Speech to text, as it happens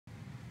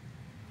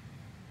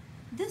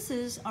This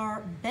is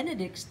our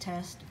Benedict's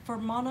test for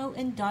mono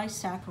and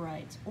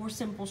disaccharides, or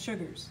simple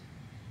sugars.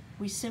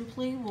 We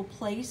simply will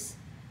place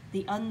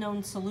the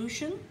unknown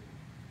solution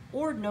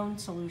or known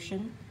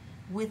solution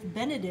with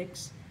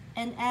Benedict's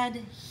and add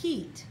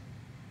heat.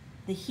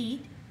 The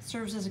heat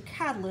serves as a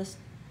catalyst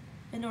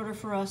in order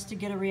for us to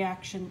get a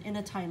reaction in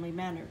a timely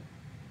manner.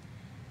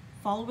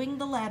 Following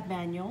the lab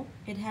manual,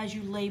 it has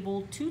you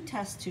label 2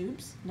 test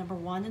tubes, number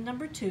 1 and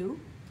number 2.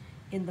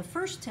 In the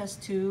first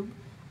test tube,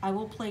 I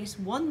will place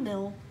 1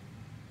 ml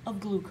of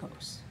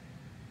glucose.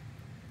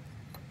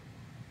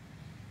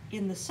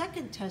 In the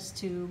second test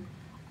tube,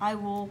 I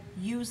will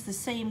use the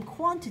same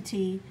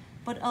quantity,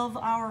 but of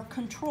our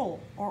control,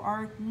 or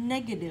our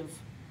negative,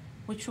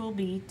 which will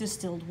be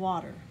distilled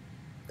water.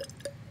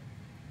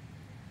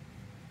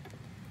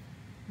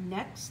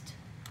 Next,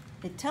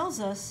 it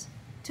tells us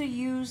to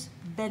use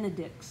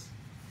Benedict's.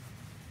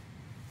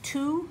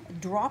 2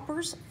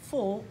 droppers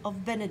full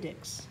of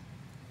Benedict's.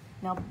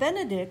 Now,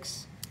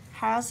 Benedict's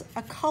has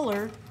a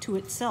color to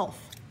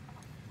itself.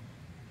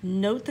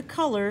 Note the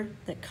color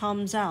that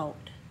comes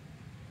out.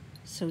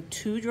 So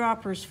 2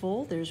 droppers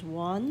full, there's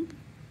 1,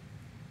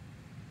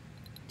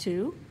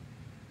 2,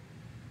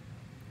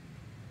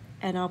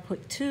 and I'll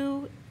put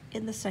 2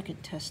 in the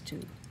second test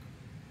tube.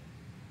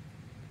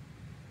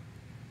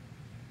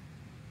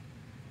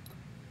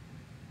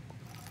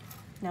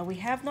 Now we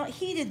have not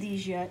heated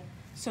these yet,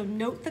 so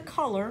note the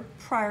color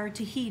prior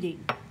to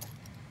heating.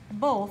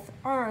 Both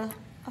are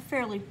a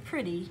fairly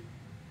pretty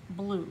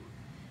blue.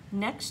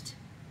 Next,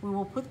 we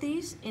will put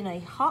these in a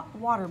hot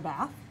water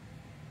bath,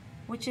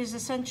 which is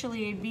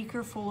essentially a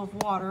beaker full of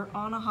water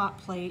on a hot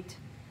plate,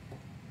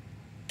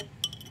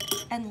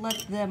 and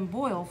let them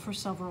boil for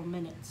several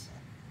minutes.